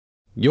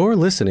You're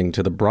listening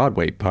to the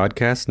Broadway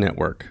Podcast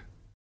Network.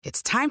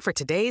 It's time for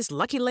today's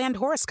Lucky Land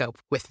horoscope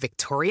with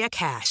Victoria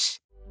Cash.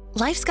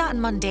 Life's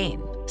gotten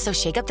mundane, so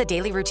shake up the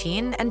daily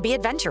routine and be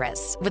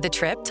adventurous with a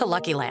trip to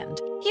Lucky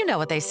Land. You know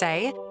what they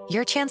say,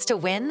 your chance to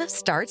win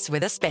starts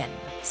with a spin.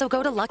 So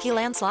go to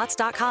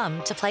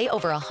LuckyLandSlots.com to play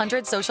over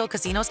 100 social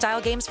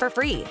casino-style games for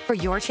free for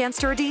your chance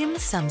to redeem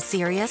some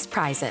serious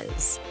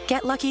prizes.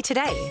 Get lucky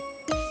today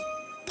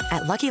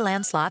at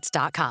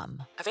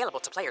LuckyLandSlots.com. Available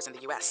to players in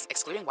the U.S.,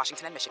 excluding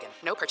Washington and Michigan.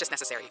 No purchase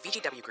necessary.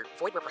 VGW Group.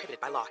 Void where prohibited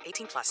by law.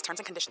 18 plus.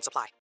 Terms and conditions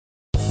apply.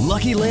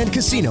 Lucky Land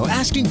Casino,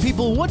 asking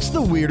people, what's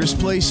the weirdest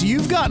place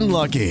you've gotten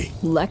lucky?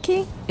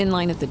 Lucky? In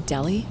line at the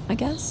deli, I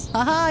guess?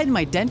 Aha, in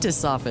my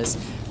dentist's office.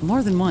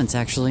 More than once,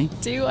 actually.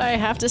 Do I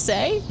have to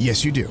say?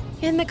 Yes, you do.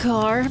 In the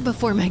car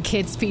before my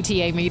kids'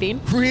 PTA meeting.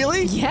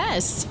 Really?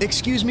 Yes.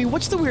 Excuse me,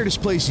 what's the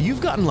weirdest place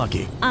you've gotten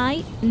lucky?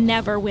 I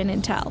never win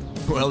and tell.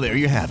 Well, there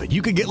you have it.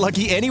 You can get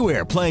lucky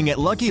anywhere, playing at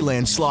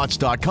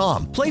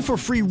LuckyLandSlots.com. Play for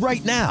free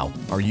right now.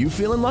 Are you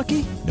feeling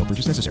lucky? No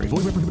purchase necessary.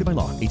 Void where prohibited by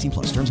law. 18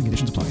 plus. Terms and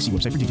conditions apply. See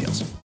website for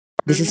details.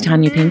 This is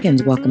Tanya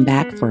Pinkins. Welcome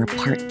back for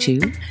part 2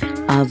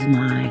 of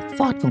my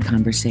thoughtful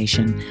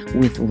conversation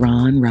with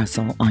Ron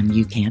Russell on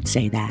You Can't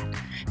Say That.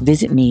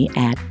 Visit me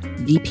at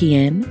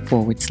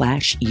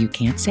VPN/You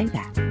Can't Say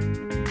That.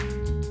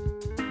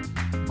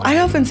 I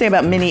often say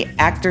about many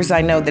actors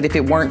I know that if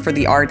it weren't for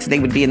the arts, they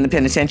would be in the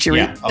penitentiary.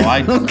 Yeah. Oh,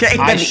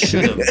 I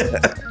should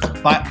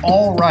have. By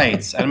all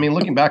rights. I mean,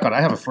 looking back on it,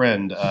 I have a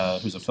friend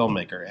who's a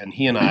filmmaker, and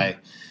he and I,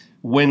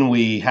 when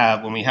we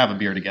have a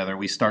beer together,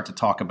 we start to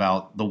talk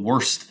about the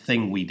worst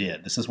thing we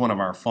did. This is one of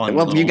our fun.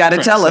 Well, you got to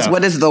tell us,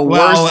 what is the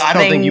worst I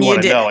don't thing think you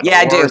want to did? know. Yeah,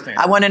 I do.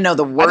 I want to know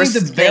the worst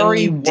thing. I think the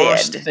very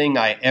worst did. thing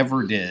I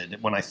ever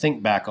did, when I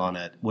think back on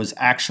it, was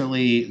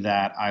actually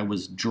that I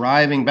was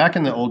driving back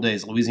in the old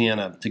days,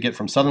 Louisiana, to get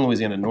from southern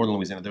Louisiana to northern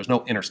Louisiana. There was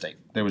no interstate.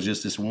 There was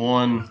just this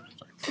one.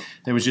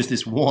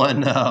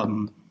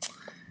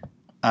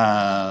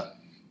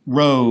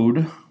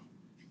 Road.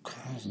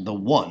 The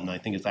one, I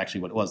think it's actually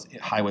what it was,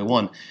 Highway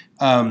 1,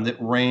 that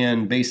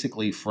ran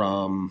basically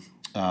from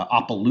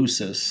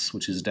Opelousas,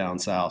 which is down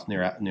south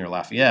near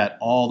Lafayette,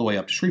 all the way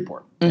up to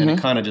Shreveport. Mm-hmm. And it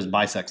kind of just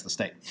bisects the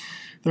state.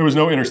 There was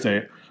no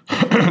interstate.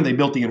 They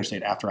built the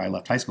interstate after I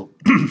left high school.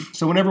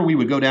 So whenever we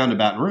would go down to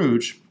Baton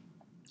Rouge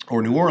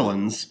or New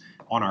Orleans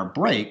on our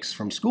breaks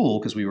from school,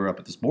 because we were up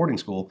at this boarding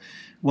school,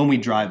 when we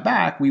drive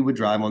back, we would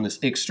drive on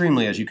this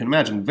extremely, as you can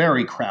imagine,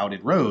 very crowded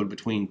road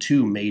between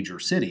two major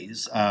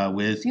cities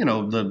with,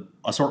 the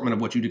assortment of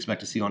what you'd expect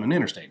to see on an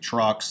interstate.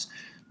 Trucks,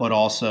 but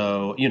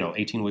also,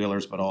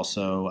 18-wheelers, but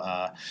also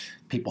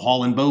people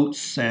hauling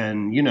boats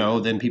and,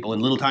 then people in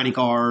little tiny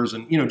cars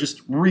and,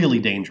 just really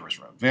dangerous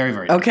road. Very,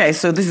 very dangerous. Okay,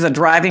 so this is a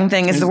driving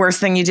thing is the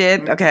worst thing you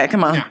did? Okay,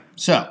 come on. Yeah.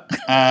 So,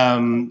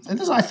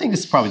 I think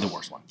this is probably the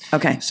worst one.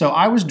 Okay. So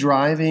I was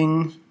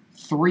driving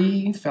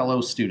 3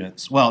 fellow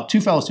students. Well, 2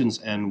 fellow students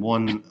and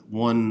one's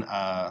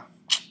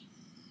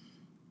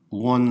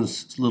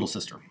little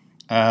sister.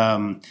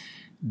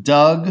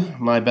 Doug,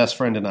 my best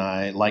friend, and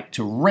I like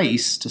to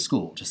race to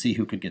school to see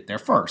who could get there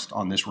first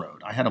on this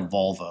road. I had a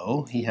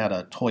Volvo. He had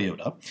a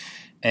Toyota.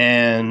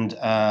 And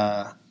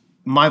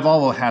my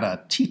Volvo had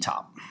a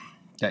T-top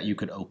that you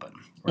could open.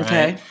 Right?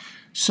 Okay.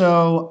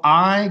 So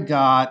I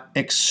got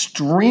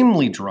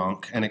extremely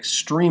drunk and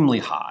extremely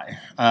high,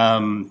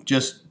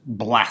 just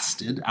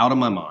blasted out of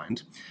my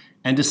mind,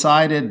 and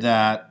decided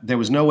that there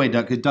was no way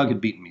because Doug had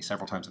beaten me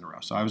several times in a row,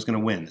 so I was going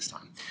to win this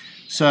time.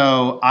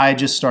 So I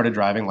just started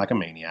driving like a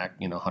maniac,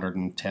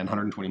 110,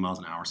 120 miles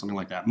an hour, something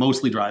like that,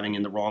 mostly driving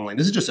in the wrong lane.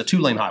 This is just a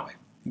 2-lane highway.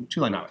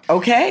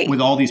 Okay.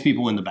 With all these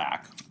people in the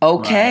back.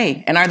 Okay.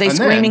 Right? And are they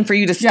screaming for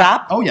you to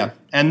stop? Oh, yeah.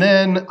 And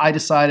then I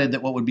decided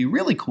that what would be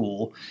really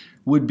cool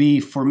would be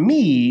for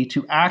me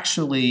to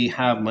actually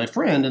have my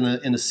friend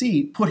in the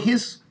seat put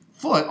his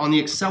foot on the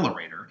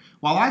accelerator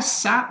while I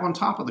sat on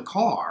top of the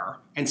car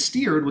and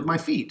steered with my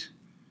feet.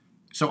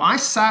 So I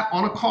sat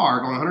on a car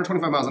going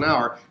 125 miles an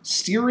hour,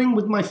 steering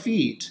with my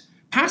feet,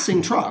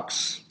 passing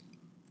trucks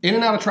in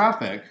and out of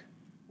traffic,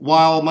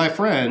 while my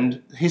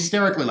friend,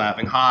 hysterically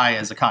laughing, high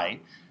as a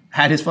kite,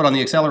 had his foot on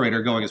the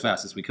accelerator going as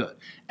fast as we could.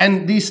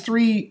 And these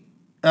 3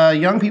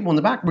 young people in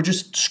the back were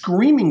just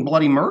screaming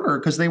bloody murder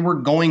because they were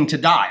going to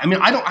die. I mean,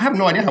 I have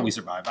no idea how we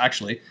survived,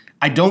 actually.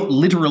 I don't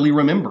literally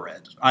remember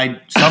it.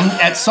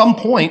 At some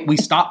point, we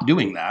stopped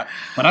doing that,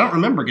 but I don't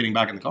remember getting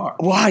back in the car.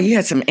 Wow, you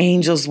had some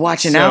angels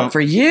watching out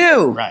for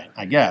you. Right,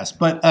 I guess.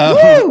 But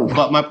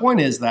my point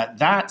is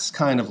that's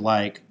kind of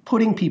like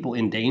putting people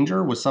in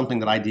danger was something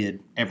that I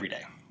did every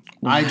day.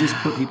 Wow. I just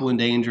put people in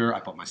danger.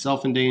 I put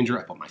myself in danger.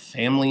 I put my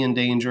family in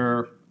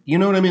danger. You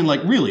know what I mean?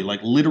 Like really,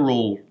 like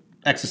literal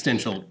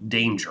existential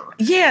danger.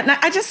 Yeah, now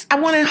I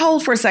want to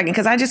hold for a second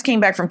because I just came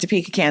back from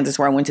Topeka, Kansas,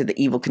 where I went to the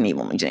Evel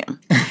Knievel Museum.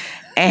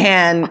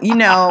 And,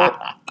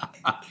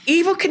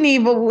 Evel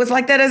Knievel was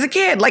like that as a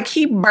kid. Like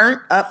he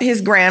burnt up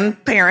his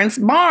grandparents'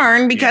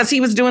 barn because he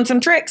was doing some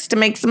tricks to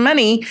make some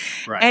money.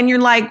 Right. And you're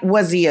like,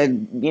 was he a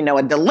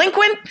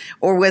delinquent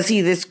or was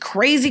he this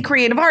crazy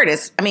creative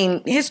artist? I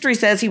mean, history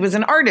says he was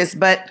an artist,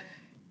 but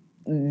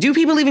do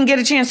people even get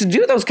a chance to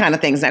do those kind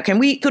of things now? Could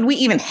we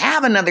even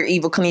have another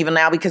Evel Knievel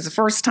now? Because the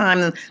first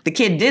time the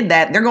kid did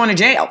that, they're going to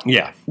jail.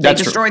 Yeah, they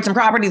destroyed some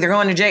property, they're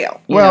going to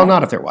jail. Well,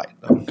 not if they're white,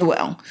 though.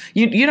 Well,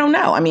 you don't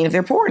know. I mean, if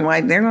they're poor and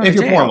white, they're going to jail.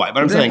 If you're poor and white,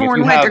 but I'm saying if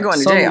you have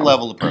some jail.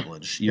 level of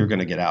privilege, you're going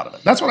to get out of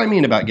it. That's what I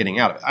mean about getting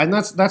out of it. And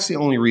that's the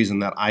only reason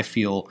that I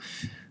feel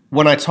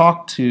when I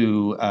talk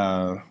to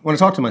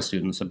my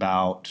students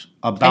about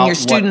and your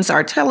students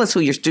tell us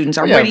who your students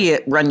are. Where do you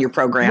run your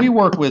program? We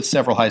work with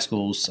several high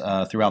schools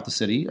throughout the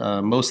city,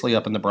 mostly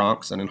up in the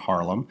Bronx and in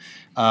Harlem.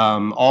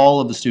 All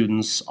of the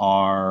students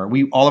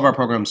all of our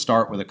programs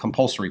start with a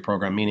compulsory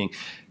program, meaning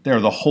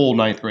the whole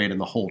 9th grade and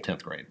the whole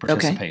 10th grade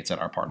participates at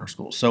our partner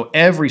schools. So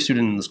every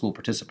student in the school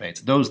participates.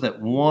 Those that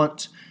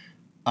want,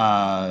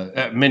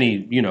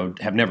 many,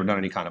 have never done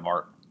any kind of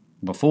art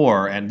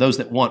before, and those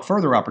that want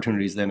further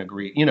opportunities then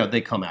agree,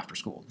 they come after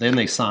school. Then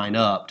they sign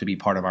up to be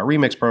part of our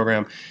remix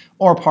program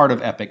or part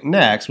of Epic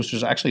Next, which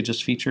was actually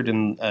just featured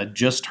in,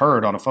 just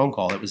heard on a phone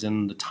call. It was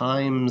in the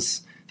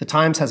Times. The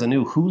Times has a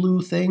new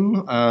Hulu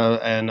thing,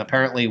 and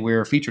apparently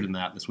we're featured in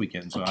that this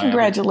weekend. So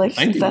congratulations.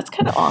 Thank you. That's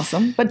kind of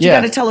awesome. But you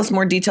got to tell us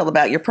more detail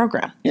about your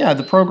program. Yeah,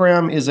 the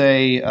program is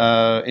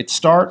it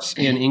starts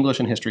in English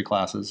and history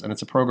classes, and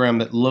it's a program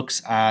that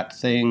looks at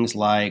things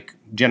like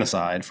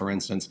genocide, for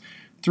instance,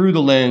 through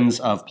the lens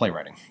of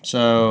playwriting.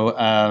 So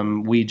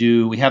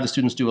we have the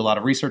students do a lot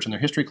of research in their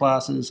history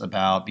classes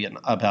about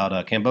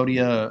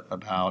Cambodia,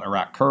 about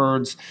Iraq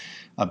Kurds,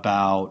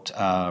 about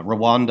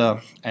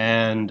Rwanda,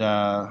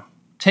 and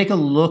take a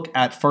look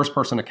at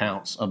first-person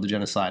accounts of the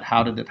genocide.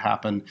 How did it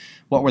happen?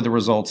 What were the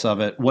results of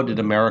it? What did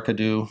America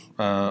do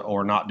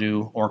or not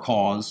do or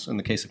cause in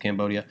the case of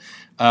Cambodia?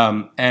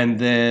 And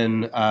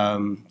then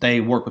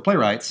they work with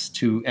playwrights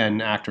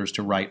and actors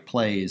to write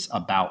plays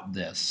about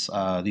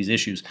these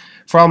issues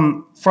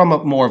from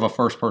more of a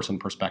first-person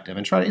perspective.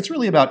 And it's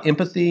really about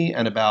empathy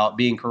and about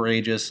being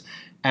courageous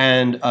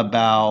and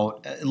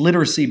about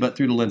literacy, but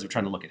through the lens of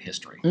trying to look at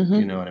history. Mm-hmm.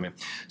 You know what I mean?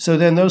 So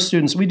then those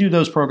students, we do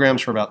those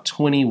programs for about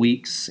 20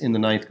 weeks in the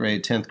 9th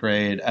grade, 10th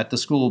grade. At the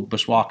school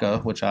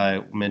Bushwaka, which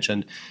I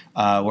mentioned,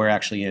 we're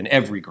actually in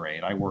every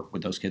grade. I work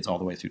with those kids all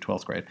the way through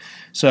 12th grade.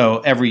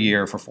 So every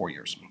year for 4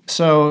 years.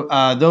 So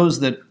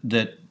those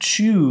that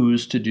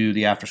choose to do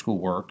the after-school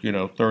work,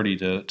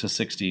 30 to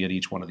 60 at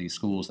each one of these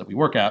schools that we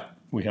work at.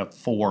 We have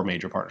 4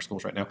 major partner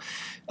schools right now.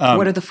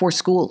 What are the 4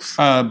 schools?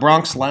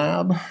 Bronx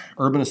Lab,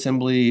 Urban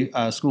Assembly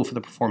School for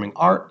the Performing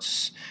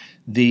Arts,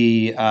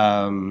 the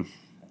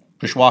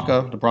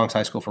Bushwaka, the Bronx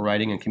High School for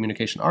Writing and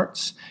Communication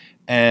Arts,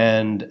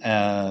 and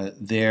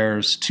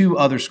there's 2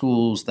 other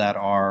schools that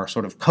are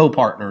sort of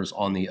co-partners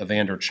on the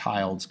Evander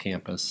Childs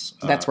campus.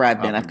 That's where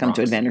I've been. I've come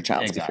to Evander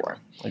Childs before.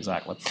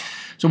 Exactly.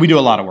 So we do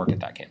a lot of work at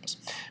that campus,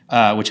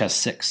 which has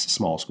 6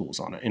 small schools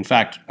on it. In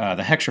fact,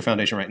 the Heckscher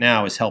Foundation right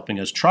now is helping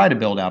us try to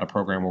build out a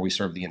program where we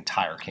serve the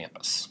entire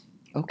campus.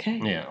 Okay.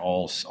 Yeah,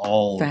 all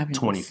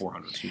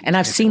 2,400 students. And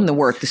I've seen the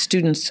work. The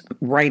students'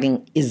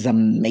 writing is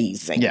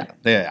amazing.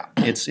 Yeah.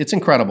 It's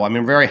incredible. I mean,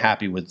 I'm very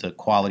happy with the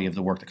quality of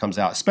the work that comes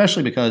out,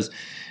 especially because,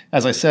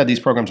 as I said, these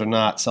programs are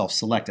not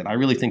self-selected. I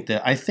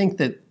think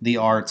that the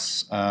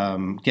arts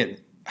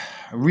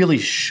really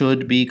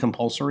should be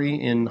compulsory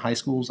in high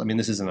schools. I mean,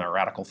 this isn't a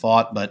radical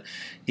thought, but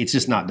it's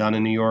just not done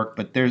in New York.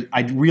 But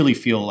I really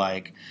feel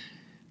like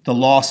the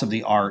loss of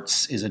the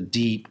arts is a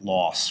deep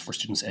loss for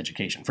students'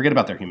 education. Forget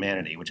about their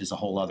humanity, which is a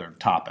whole other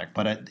topic,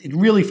 but it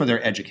really for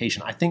their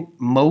education. I think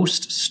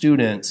most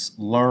students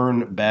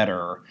learn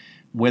better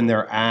when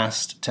they're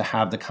asked to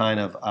have the kind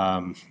of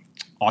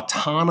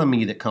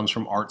autonomy that comes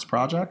from arts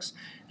projects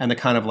and the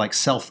kind of like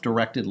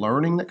self-directed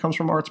learning that comes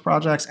from arts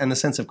projects and the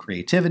sense of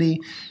creativity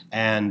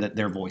and that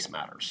their voice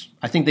matters.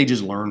 I think they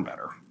just learn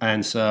better.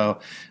 And so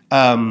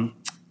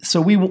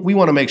we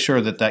want to make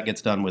sure that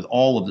gets done with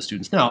all of the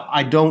students. Now,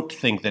 I don't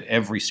think that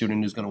every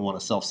student is going to want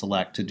to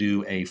self-select to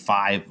do a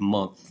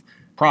 5-month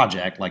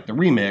project like the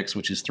Remix,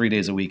 which is 3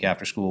 days a week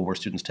after school where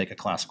students take a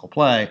classical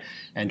play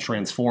and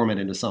transform it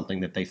into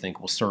something that they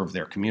think will serve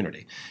their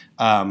community.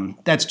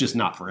 That's just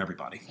not for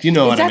everybody. Do you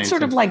know what I mean? Is that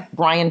sort of like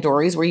Brian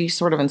Dory's? Were you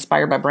sort of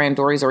inspired by Brian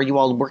Dory's, or are you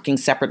all working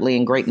separately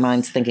and great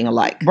minds thinking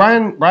alike?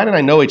 Brian and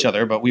I know each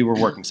other, but we were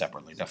working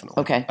separately,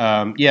 definitely. Okay.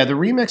 The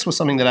Remix was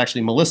something that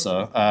actually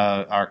Melissa,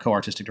 our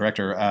co-artistic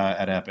director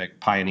at Epic,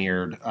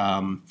 pioneered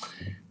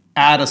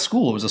at a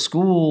school. It was a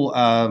school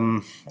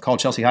called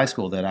Chelsea High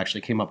School that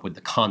actually came up with the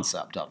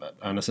concept of it.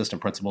 An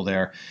assistant principal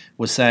there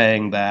was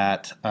saying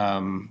that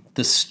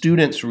the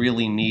students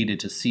really needed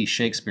to see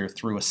Shakespeare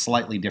through a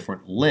slightly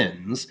different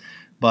lens,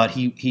 but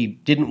he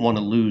didn't want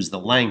to lose the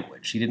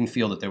language. He didn't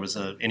feel that there was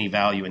any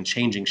value in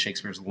changing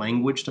Shakespeare's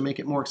language to make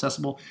it more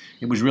accessible.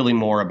 It was really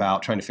more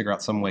about trying to figure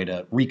out some way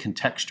to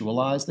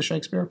recontextualize the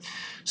Shakespeare.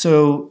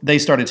 So they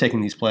started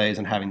taking these plays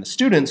and having the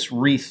students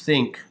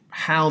rethink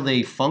how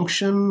they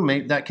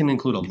function. That can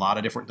include a lot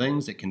of different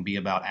things. It can be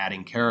about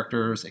adding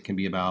characters. It can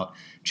be about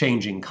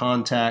changing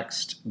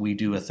context. We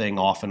do a thing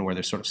often where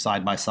there's sort of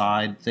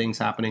side-by-side things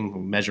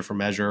happening. Measure for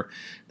Measure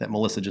that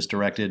Melissa just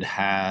directed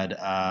had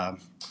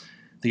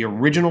the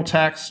original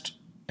text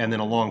And then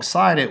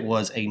alongside it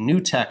was a new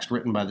text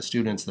written by the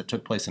students that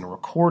took place in a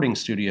recording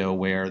studio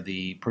where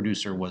the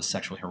producer was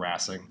sexually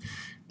harassing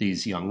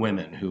these young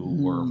women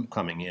who were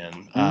coming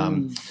in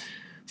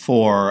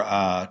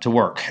to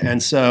work.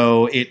 And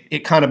so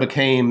it kind of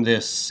became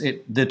this,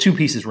 the two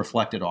pieces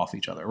reflected off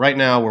each other. Right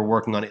now we're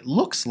working on, it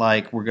looks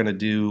like we're going to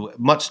do,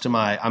 much to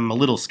I'm a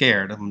little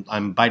scared,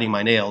 I'm biting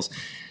my nails.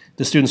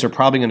 The students are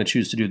probably going to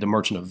choose to do The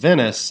Merchant of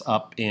Venice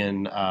up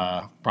in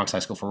Bronx High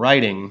School for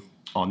Writing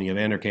on the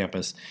Evander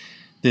campus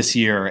this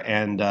year,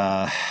 and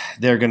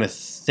they're going to.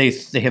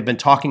 They have been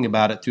talking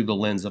about it through the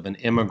lens of an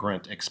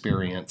immigrant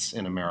experience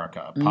in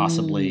America,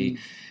 possibly.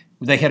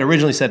 They had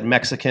originally said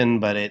Mexican,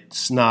 but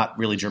it's not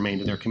really germane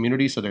to their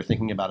community, so they're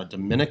thinking about a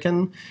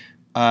Dominican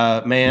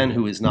man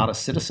who is not a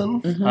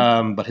citizen,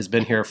 but has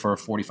been here for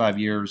 45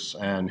 years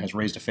and has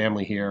raised a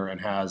family here and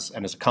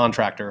is a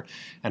contractor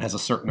and has a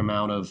certain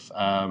amount of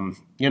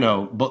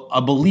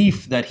a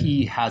belief that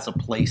he has a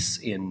place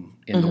in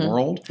the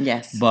world.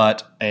 Yes,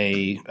 but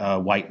a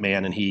white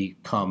man, and he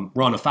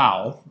run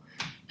afoul.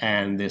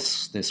 And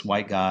this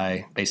white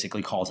guy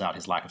basically calls out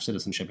his lack of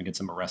citizenship and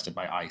gets him arrested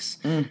by ICE.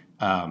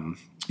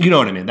 You know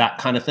what I mean? That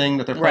kind of thing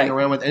that they're playing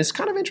around with. And it's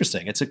kind of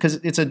interesting. Because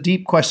it's a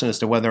deep question as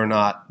to whether or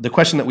not, the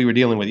question that we were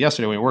dealing with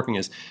yesterday when we were working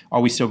is, are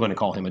we still going to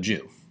call him a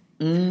Jew?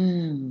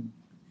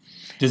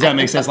 Does that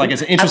make sense? Like,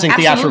 it's an interesting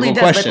theatrical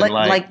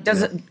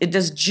question.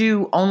 Does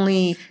Jew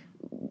only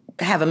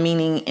have a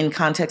meaning in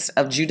context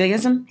of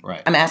Judaism?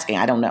 Right. I'm asking.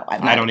 I don't know.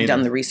 I've not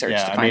done the research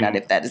to find out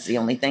if that is the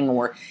only thing,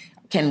 or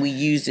can we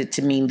use it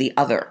to mean the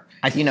other?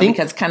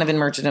 Because kind of in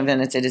Merchant of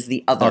Venice, it is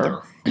the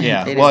other.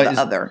 Yeah. It is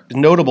the other.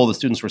 Notable, the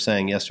students were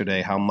saying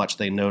yesterday how much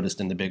they noticed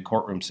in the big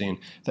courtroom scene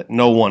that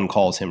no one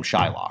calls him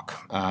Shylock.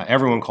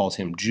 Everyone calls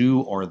him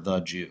Jew or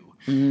the Jew.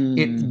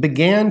 It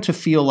began to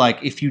feel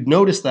like, if you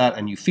notice that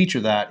and you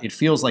feature that, it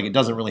feels like it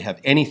doesn't really have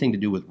anything to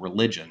do with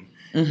religion.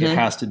 It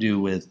has to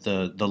do with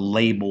the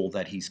label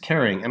that he's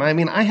carrying. And I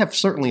mean, I have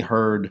certainly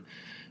heard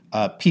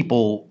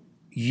people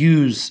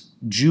use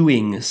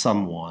Jewing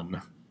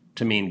someone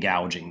to mean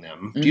gouging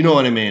them. Do you know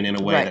what I mean? In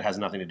a way that has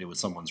nothing to do with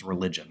someone's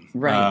religion.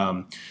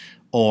 Right.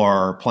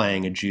 Or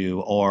playing a Jew,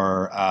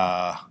 or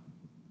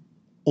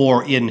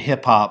in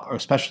hip-hop, or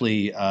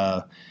especially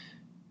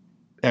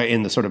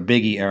in the sort of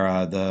Biggie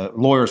era, the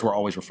lawyers were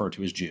always referred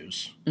to as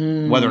Jews,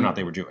 whether or not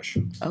they were Jewish.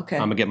 Okay.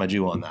 I'm going to get my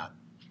Jew on that.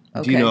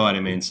 Okay. Do you know what I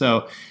mean?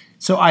 So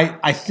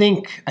I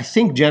think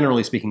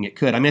generally speaking it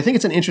could. I mean, I think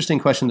it's an interesting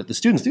question that the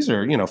students, these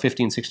are,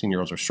 15,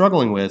 16-year-olds are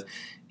struggling with,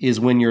 is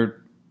when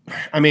you're,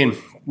 I mean,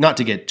 not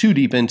to get too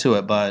deep into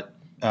it, but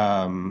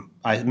I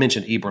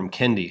mentioned Ibram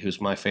Kendi,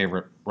 who's my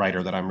favorite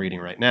writer that I'm reading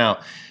right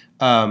now,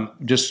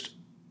 just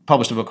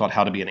published a book called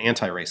How to Be an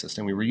Anti-Racist.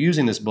 And we were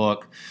using this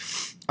book,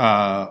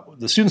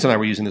 the students and I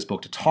were using this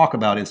book to talk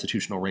about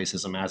institutional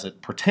racism as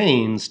it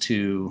pertains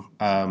to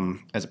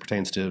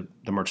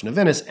The Merchant of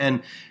Venice,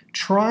 and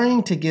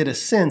trying to get a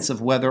sense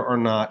of whether or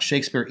not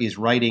Shakespeare is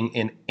writing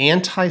an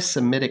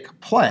anti-Semitic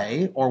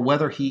play, or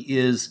whether he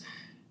is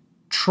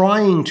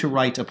trying to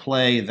write a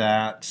play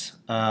that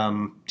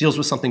deals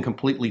with something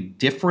completely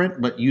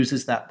different, but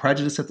uses that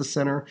prejudice at the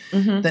center,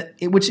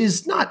 which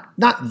is not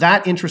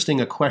that interesting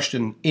a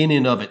question in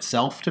and of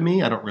itself to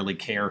me. I don't really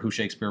care who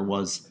Shakespeare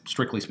was,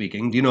 strictly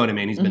speaking. Do you know what I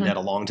mean? He's been dead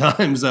a long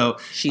time. So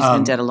she's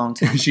been dead a long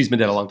time. She's been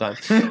dead a long time.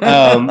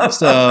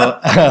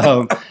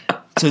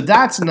 So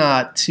that's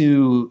not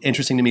too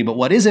interesting to me. But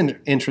what is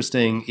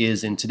interesting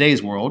is, in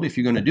today's world, if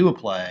you're going to do a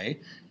play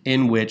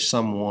in which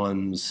there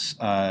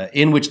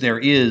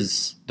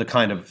is the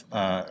kind of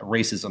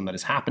racism that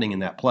is happening in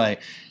that play,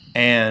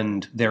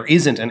 and there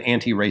isn't an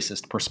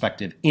anti-racist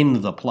perspective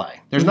in the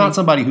play. There's not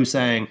somebody who's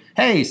saying,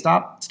 hey,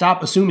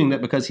 stop assuming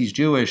that because he's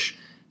Jewish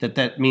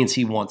that means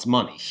he wants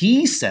money.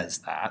 He says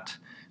that,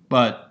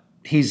 but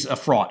he's a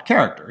fraught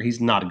character. He's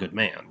not a good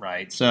man,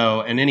 right?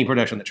 So, and any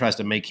production that tries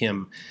to make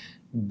him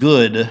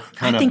good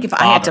I think if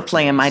I had to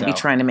play him, I'd be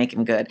trying to make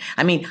him good.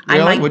 I mean,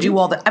 really? I might do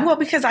all that. Well,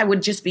 because I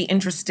would just be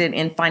interested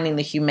in finding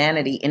the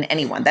humanity in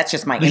anyone. That's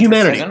just my interest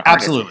humanity, as an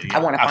artist. absolutely. I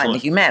want to find the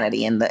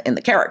humanity in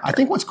the character. I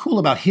think what's cool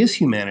about his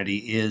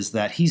humanity is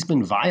that he's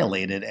been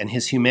violated, and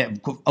his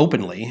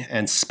openly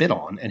and spit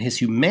on, and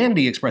his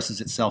humanity expresses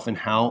itself in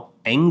how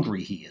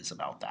angry he is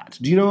about that.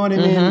 Do you know what I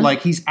mean?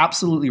 Like, he's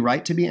absolutely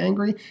right to be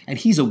angry, and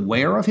he's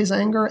aware of his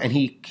anger, and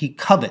he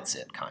covets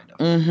it, kind of,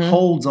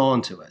 holds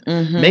on to it,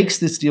 makes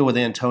this deal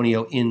with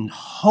Antonio in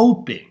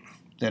hoping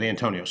that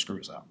Antonio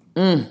screws up.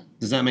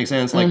 Does that make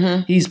sense?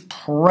 Like, he's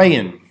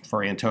praying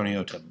for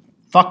Antonio to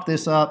fuck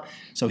this up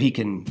so he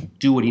can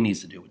do what he needs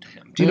to do to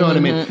him. Do you know what I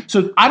mean?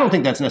 So I don't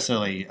think that's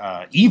necessarily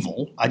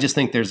evil. I just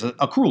think there's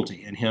a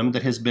cruelty in him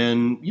that has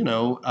been,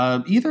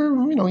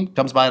 either, he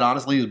comes by it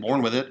honestly, he was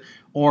born with it,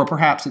 or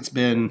perhaps it's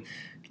been,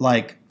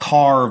 like,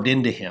 carved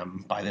into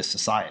him by this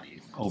society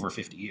over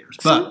 50 years.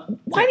 But so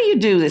why do you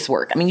do this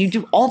work? I mean, you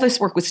do all this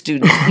work with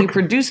students. You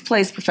produce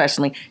plays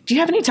professionally. Do you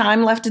have any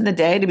time left in the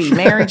day to be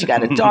married? You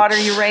got a daughter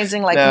you're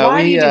raising. Like, no,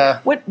 why do you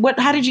do?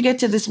 How did you get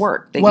to this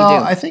work that you do?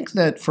 Well, I think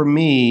that for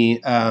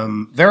me,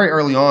 very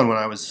early on when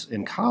I was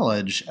in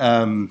college,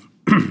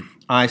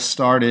 I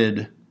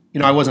started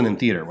I wasn't in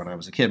theater when I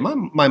was a kid.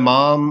 My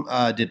mom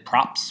did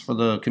props for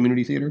the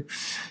community theater.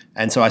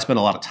 And so I spent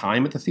a lot of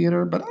time at the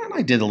theater, but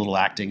I did a little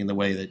acting in the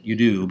way that you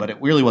do, but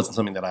it really wasn't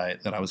something that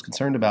I was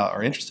concerned about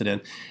or interested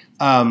in.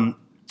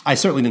 I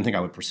certainly didn't think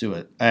I would pursue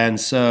it. And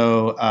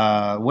so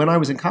when I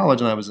was in college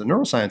and I was a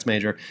neuroscience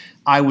major,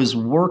 I was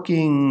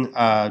working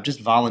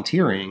just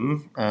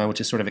volunteering,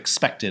 which is sort of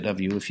expected of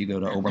you if you go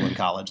to Oberlin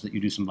College, that you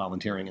do some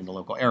volunteering in the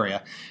local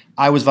area.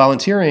 I was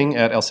volunteering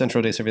at El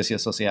Centro de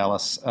Servicios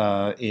Sociales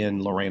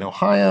in Lorain,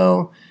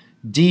 Ohio,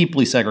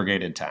 deeply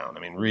segregated town. I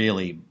mean,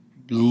 really,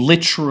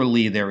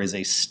 literally there is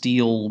a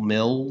steel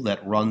mill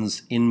that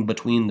runs in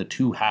between the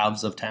two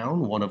halves of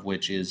town, one of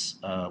which is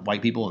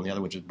white people and the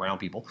other which is brown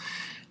people.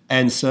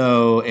 And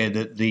so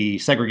the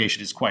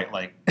segregation is quite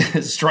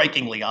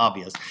strikingly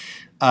obvious.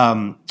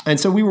 And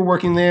so we were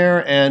working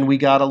there, and we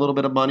got a little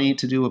bit of money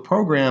to do a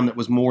program that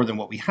was more than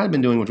what we had been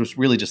doing, which was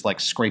really just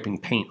like scraping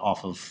paint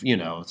off of,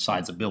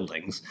 sides of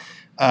buildings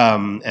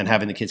and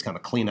having the kids kind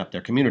of clean up their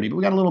community. But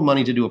we got a little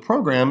money to do a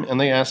program, and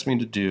they asked me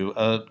to do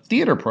a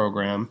theater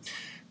program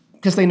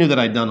because they knew that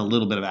I'd done a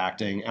little bit of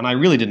acting, and I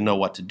really didn't know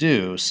what to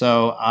do.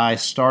 So I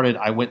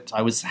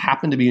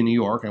happened to be in New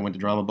York. I went to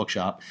Drama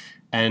Bookshop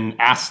and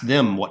asked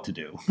them what to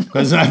do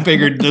because I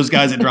figured those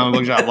guys at Drama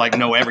Bookshop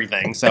know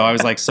everything. So I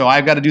was like, so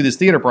I've got to do this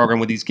theater program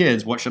with these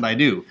kids. What should I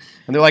do?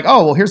 And they're like,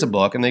 oh, well, here's a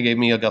book. And they gave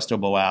me Augusto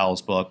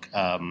Boal's book,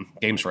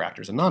 Games for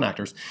Actors and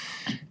Non-Actors.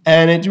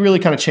 And it really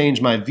kind of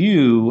changed my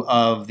view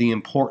of the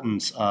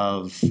importance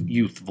of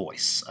youth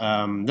voice.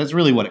 That's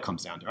really what it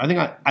comes down to. I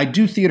think I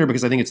do theater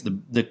because I think it's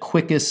the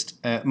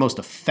quickest, most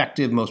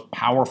effective, most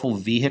powerful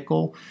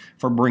vehicle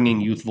for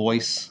bringing youth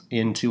voice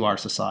into our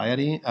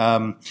society.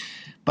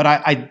 But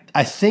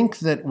I think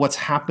that what's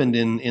happened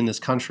in this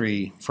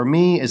country, for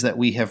me, is that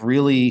we have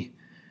really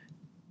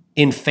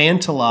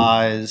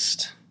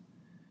infantilized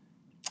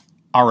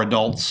our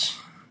adults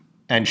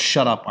and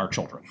shut up our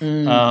children.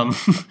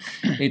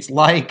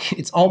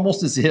 It's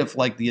almost as if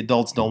the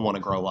adults don't want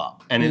to grow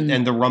up.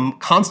 And the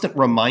constant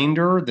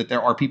reminder that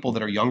there are people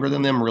that are younger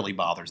than them really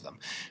bothers them.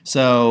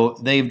 So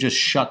they've just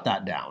shut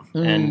that down.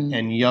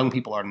 And young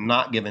people are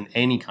not given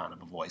any kind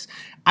of a voice.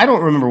 I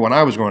don't remember when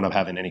I was growing up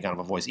having any kind of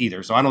a voice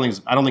either. So I don't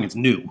think it's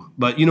new.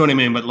 But you know what I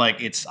mean? But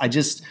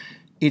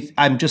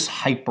I'm just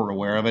hyper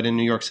aware of it in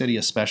New York City,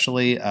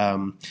 especially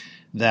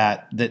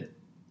that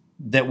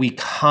we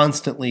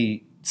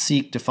constantly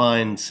seek to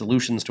find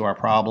solutions to our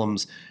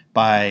problems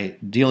by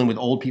dealing with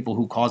old people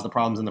who caused the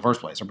problems in the first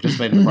place or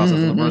participated in the process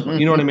in the first place.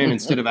 You know what I mean?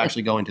 Instead of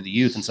actually going to the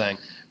youth and saying,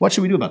 what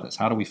should we do about this?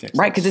 How do we fix it?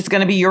 Right, because it's going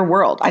to be your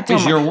world. I tell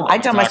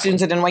my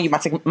students at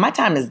NYU, my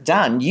time is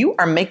done. You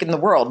are making the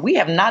world. We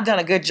have not done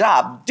a good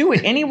job. Do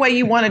it any way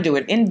you want to do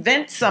it.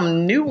 Invent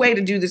some new way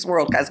to do this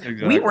world because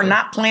we were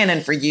not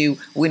planning for you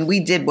when we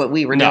did what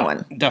we were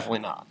doing. Definitely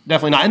not.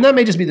 Definitely not. And that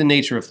may just be the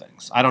nature of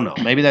things. I don't know.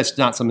 Maybe that's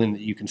not something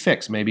that you can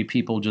fix. Maybe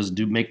people just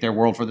do make their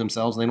world for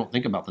themselves and they don't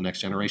think about the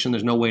next generation.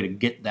 There's no way to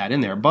get that in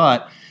there.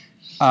 But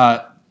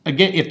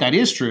again, if that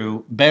is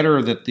true,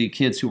 better that the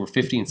kids who are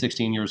 15,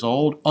 16 years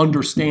old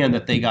understand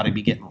that they got to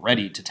be getting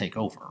ready to take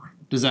over.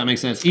 Does that make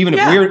sense? Even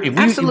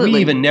if we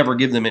even never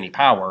give them any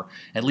power,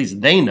 at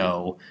least they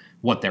know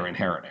what they're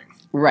inheriting.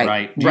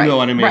 Right. Do you know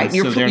what I mean? Right.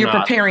 You're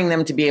preparing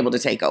them to be able to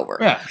take over.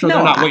 Yeah. So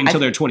they're not waiting until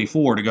they're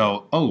 24 to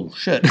go, oh,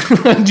 shit.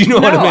 Do you know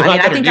what I mean?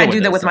 I think I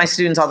do that with my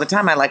students all the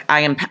time.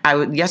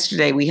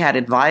 Yesterday we had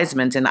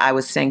advisement and I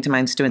was saying to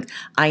my students,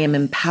 I am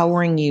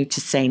empowering you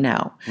to say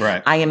no.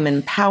 Right. I am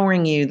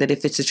empowering you that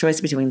if it's a choice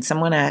between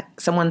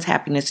someone's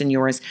happiness and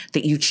yours,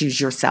 that you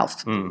choose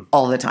yourself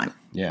all the time.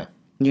 Yeah.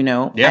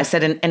 I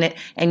said,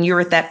 and you're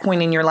at that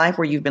point in your life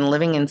where you've been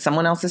living in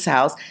someone else's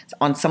house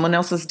on someone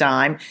else's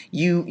dime.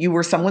 You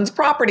were someone's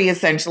property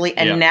essentially,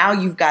 and now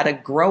you've got to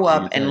grow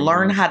up and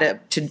learn how to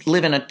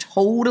live in a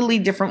totally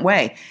different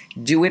way.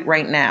 Do it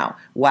right now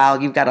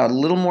while you've got a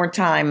little more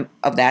time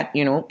of that.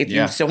 If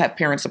you still have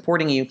parents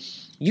supporting you,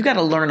 you got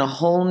to learn a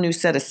whole new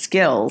set of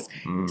skills.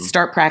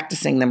 Start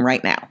practicing them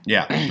right now.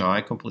 Yeah, no,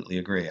 I completely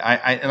agree.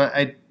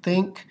 I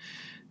think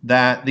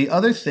that the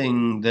other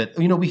thing that,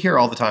 we hear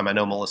all the time, I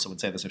know Melissa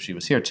would say this if she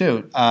was here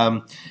too,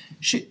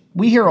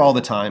 we hear all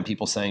the time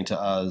people saying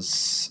to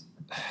us,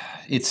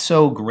 it's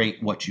so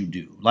great what you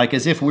do.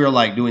 As if we're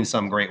doing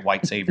some great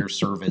white savior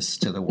service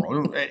to the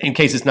world. In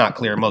case it's not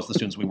clear, most of the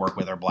students we work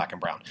with are black and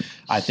brown.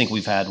 I think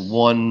we've had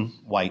one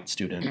white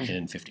student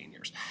in 15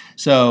 years.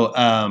 So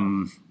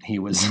he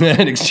was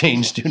an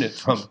exchange student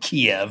from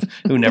Kiev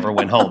who never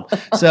went home.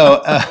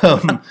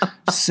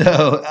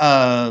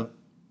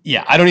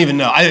 Yeah, I don't even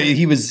know.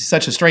 He was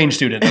such a strange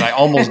student that I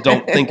almost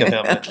don't think of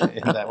him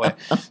in that way.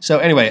 So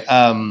anyway,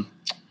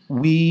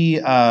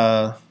 we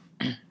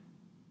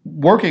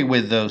working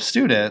with those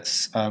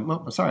students.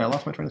 Sorry, I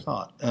lost my train of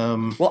thought.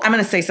 Well, I'm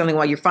going to say something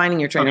while you're finding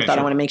your train of thought.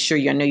 Sure. I want to make sure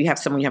I know you have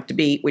someone you have to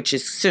be, which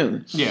is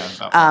soon. Yeah.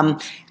 I'm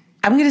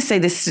going to say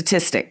this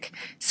statistic.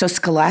 So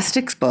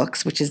Scholastic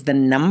Books, which is the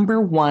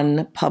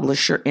 #1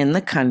 publisher in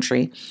the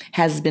country,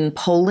 has been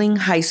polling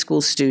high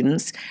school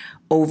students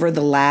over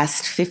the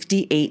last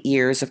 58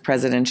 years of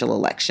presidential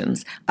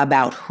elections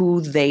about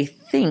who they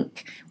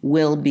think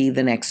will be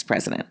the next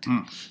president.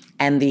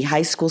 And the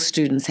high school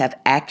students have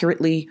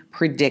accurately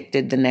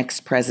predicted the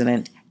next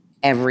president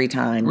every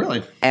time.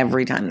 Really?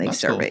 Every time they've That's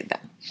surveyed cool.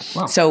 them.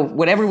 Wow. So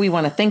whatever we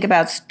want to think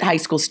about high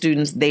school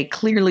students, they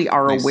clearly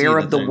are aware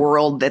of the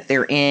world that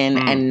they're in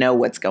and know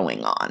what's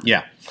going on.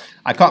 Yeah.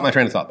 I caught my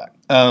train of thought back,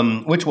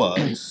 which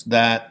was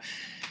that,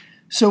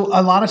 so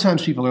a lot of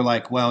times people are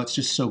like, well, it's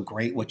just so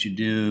great what you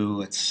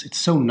do. It's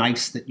so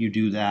nice that you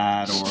do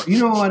that. Or, you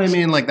know what I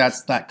mean? Like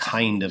that's that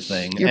kind of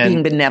thing. You're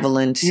being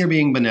benevolent. You're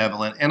being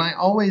benevolent. And I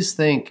always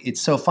think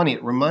it's so funny.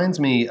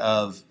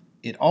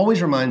 It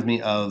always reminds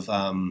me of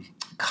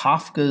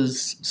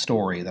Kafka's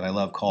story that I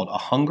love called A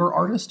Hunger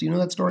Artist. Do you know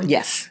that story?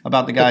 Yes.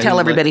 About the guy. But tell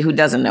everybody who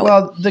doesn't know it.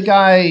 Well, the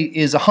guy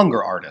is a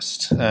hunger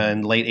artist.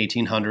 In late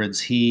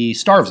 1800s, he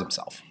starves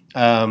himself.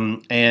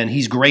 And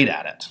he's great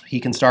at it. He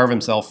can starve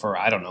himself for,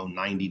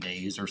 90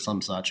 days or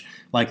some such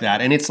like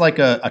that. And it's like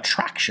a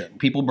attraction.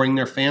 People bring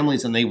their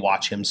families and they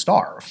watch him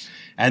starve.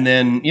 And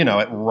then,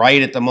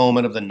 right at the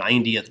moment of the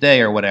 90th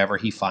day or whatever,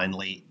 he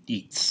finally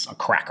eats a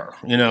cracker.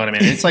 You know what I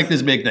mean? It's like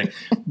this big thing.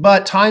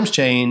 But times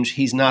change.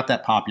 He's not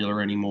that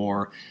popular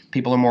anymore.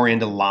 People are more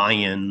into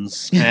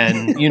lions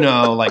and,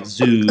 like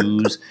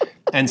zoos.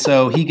 And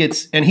so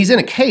he's in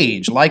a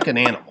cage like an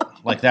animal.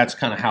 Like that's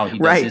kind of how he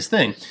does his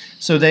thing.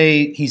 So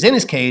he's in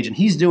his cage and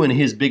he's doing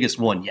his biggest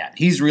one yet.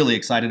 He's really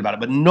excited about it,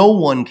 but no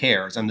one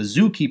cares. And the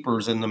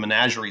zookeepers in the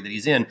menagerie that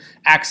he's in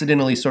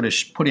accidentally sort of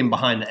put him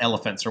behind the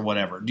elephants or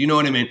whatever. Do you know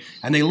what I mean?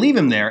 And they leave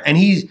him there and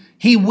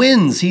he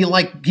wins. He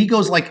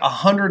goes like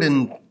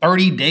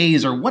 130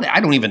 days or what? I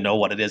don't even know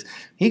what it is.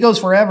 He goes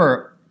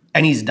forever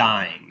and he's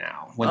dying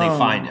now when they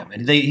find him.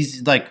 And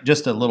he's like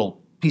just a little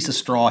piece of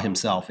straw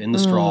himself in the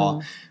straw.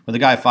 When the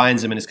guy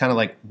finds him and it's kind of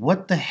like,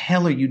 what the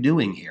hell are you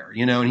doing here?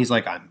 And he's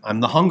like, I'm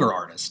the hunger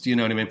artist. You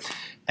know what I mean?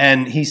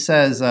 And he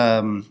says,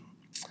 the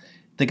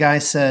guy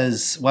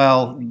says,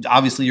 well,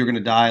 obviously you're going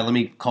to die. Let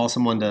me call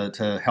someone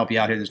to help you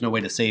out here. There's no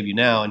way to save you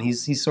now. And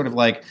he's sort of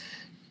like,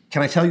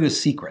 can I tell you a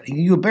secret?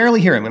 You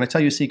barely hear him. Can I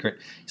tell you a secret?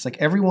 He's like,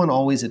 everyone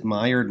always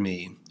admired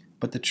me.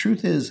 But the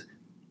truth is,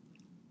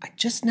 I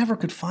just never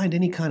could find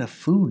any kind of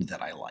food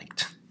that I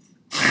liked.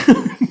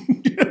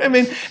 You know what I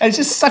mean? And it's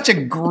just such a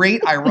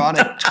great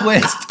ironic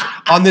twist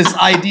on this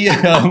idea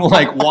of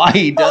like why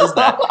he does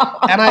that.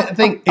 And I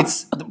think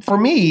for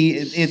me,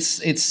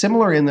 it's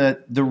similar in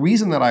that the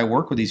reason that I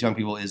work with these young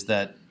people is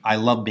that I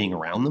love being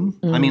around them.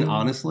 I mean,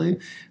 honestly,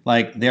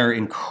 like they're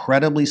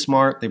incredibly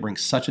smart. They bring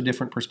such a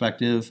different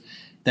perspective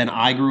than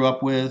I grew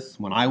up with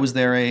when I was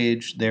their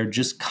age. They're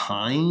just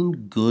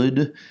kind,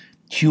 good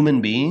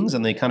human beings,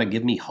 and they kind of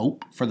give me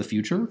hope for the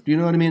future. Do you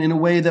know what I mean? In a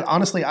way that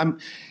honestly,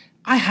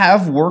 I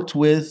have worked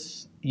with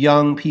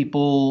young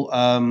people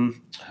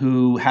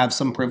who have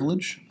some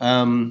privilege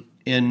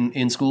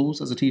in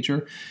schools as a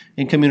teacher,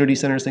 in community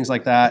centers, things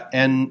like that.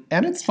 And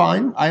it's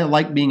fine. I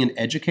like being an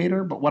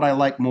educator, but what I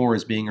like more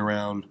is being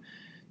around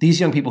these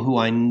young people who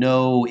I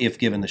know, if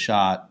given the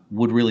shot,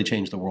 would really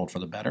change the world for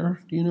the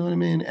better. Do you know what I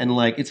mean? And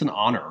like, it's an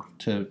honor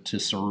to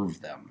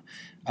serve them.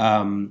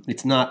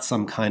 It's not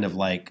some kind of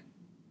like,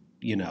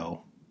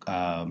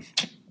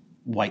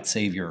 white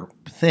savior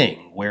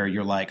thing where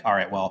you're like, all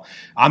right, well,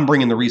 I'm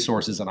bringing the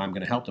resources and I'm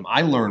going to help them.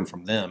 I learn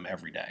from them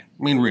every day. I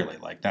mean, really,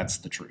 like that's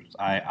the truth.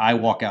 I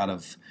walk out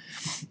of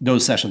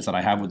those sessions that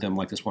I have with them,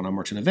 like this one on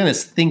Merchant of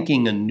Venice,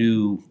 thinking a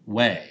new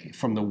way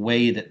from the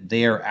way that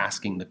they're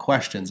asking the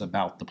questions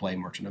about the play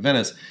Merchant of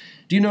Venice.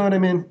 Do you know what I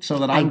mean? So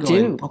that I'm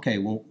going, okay,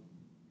 well,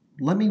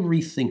 let me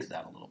rethink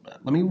that a little bit.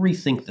 Let me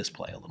rethink this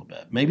play a little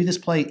bit. Maybe this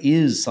play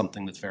is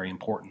something that's very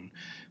important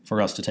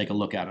for us to take a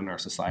look at in our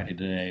society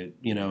today.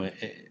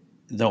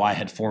 Though I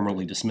had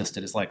formerly dismissed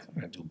it as like, I'm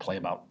going to do a play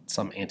about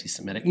some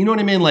anti-Semitic. You know what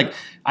I mean? Like,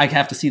 I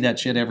have to see that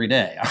shit every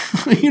day.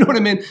 You know what I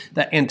mean?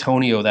 That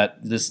Antonio,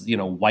 this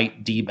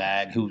white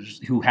D-bag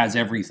who has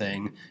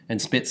everything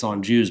and spits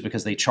on Jews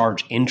because they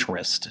charge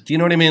interest. Do you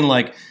know what I mean?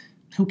 Like,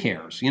 who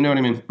cares? You know what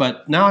I mean?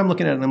 But now I'm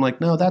looking at it and I'm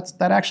like, no, that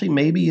actually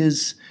maybe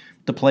is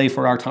the play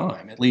for our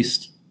time, at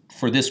least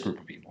for this group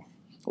of people.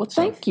 Well,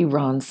 thank you,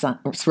 Ron Russell.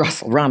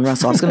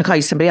 I was going to call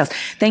you somebody else.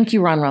 Thank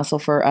you, Ron Russell,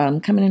 for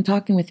coming and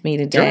talking with me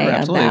today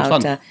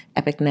about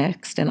Epic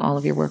Next and all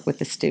of your work with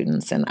the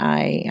students. And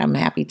I am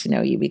happy to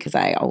know you because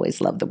I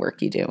always love the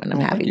work you do. And I'm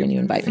happy when you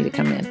invite me to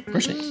come in.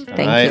 Appreciate it. Thank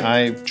you.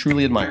 I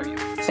truly admire you.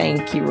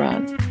 Thank you,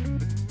 Ron.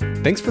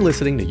 Thanks for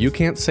listening to You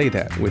Can't Say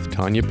That with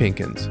Tanya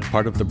Pinkins,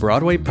 part of the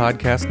Broadway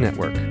Podcast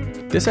Network.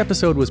 This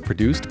episode was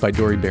produced by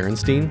Dori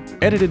Berenstein,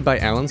 edited by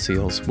Alan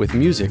Seals, with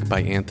music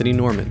by Anthony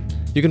Norman.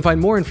 You can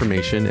find more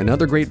information and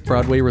other great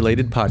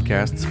Broadway-related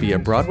podcasts via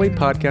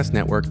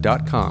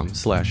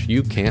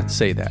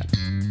BroadwayPodcastNetwork.com/YouCan'tSayThat.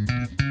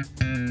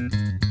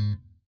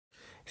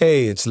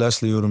 Hey, it's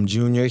Leslie Odom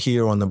Jr.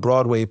 here on the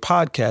Broadway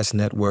Podcast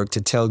Network to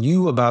tell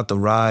you about the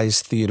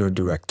Rise Theater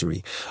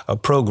Directory, a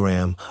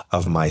program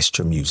of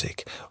Maestro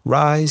Music.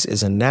 Rise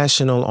is a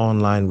national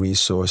online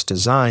resource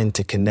designed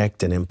to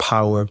connect and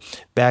empower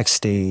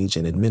backstage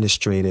and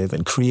administrative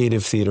and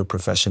creative theater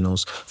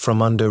professionals from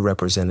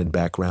underrepresented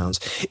backgrounds.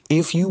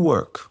 If you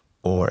work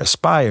or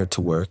aspire to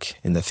work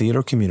in the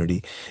theater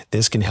community,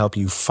 this can help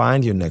you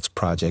find your next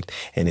project.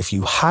 And if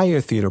you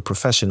hire theater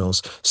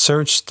professionals,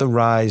 search the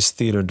Rise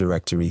Theater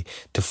Directory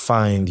to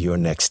find your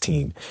next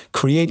team.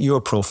 Create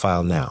your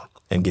profile now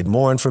and get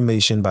more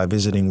information by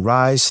visiting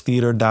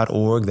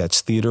risetheater.org.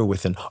 That's theater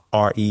with an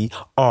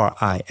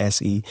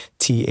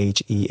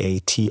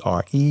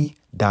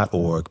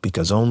RERISETHEATRE.org,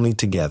 because only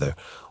together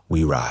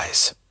we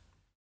rise.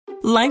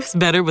 Life's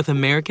better with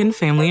American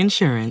Family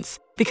Insurance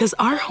because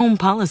our home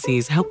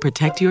policies help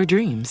protect your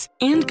dreams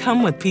and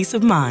come with peace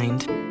of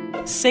mind.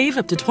 Save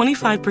up to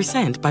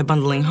 25% by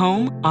bundling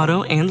home,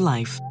 auto, and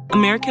life.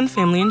 American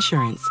Family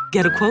Insurance.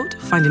 Get a quote,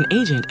 find an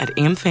agent at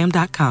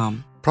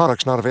amfam.com.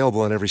 Products not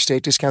available in every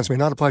state. Discounts may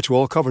not apply to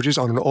all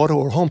coverages on an auto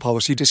or home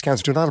policy.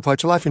 Discounts do not apply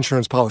to life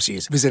insurance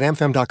policies. Visit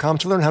amfam.com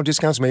to learn how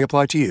discounts may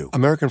apply to you.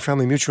 American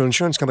Family Mutual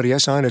Insurance Company,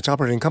 SI, and its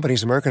operating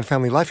companies, American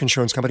Family Life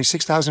Insurance Company,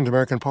 6000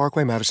 American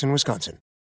Parkway, Madison, Wisconsin.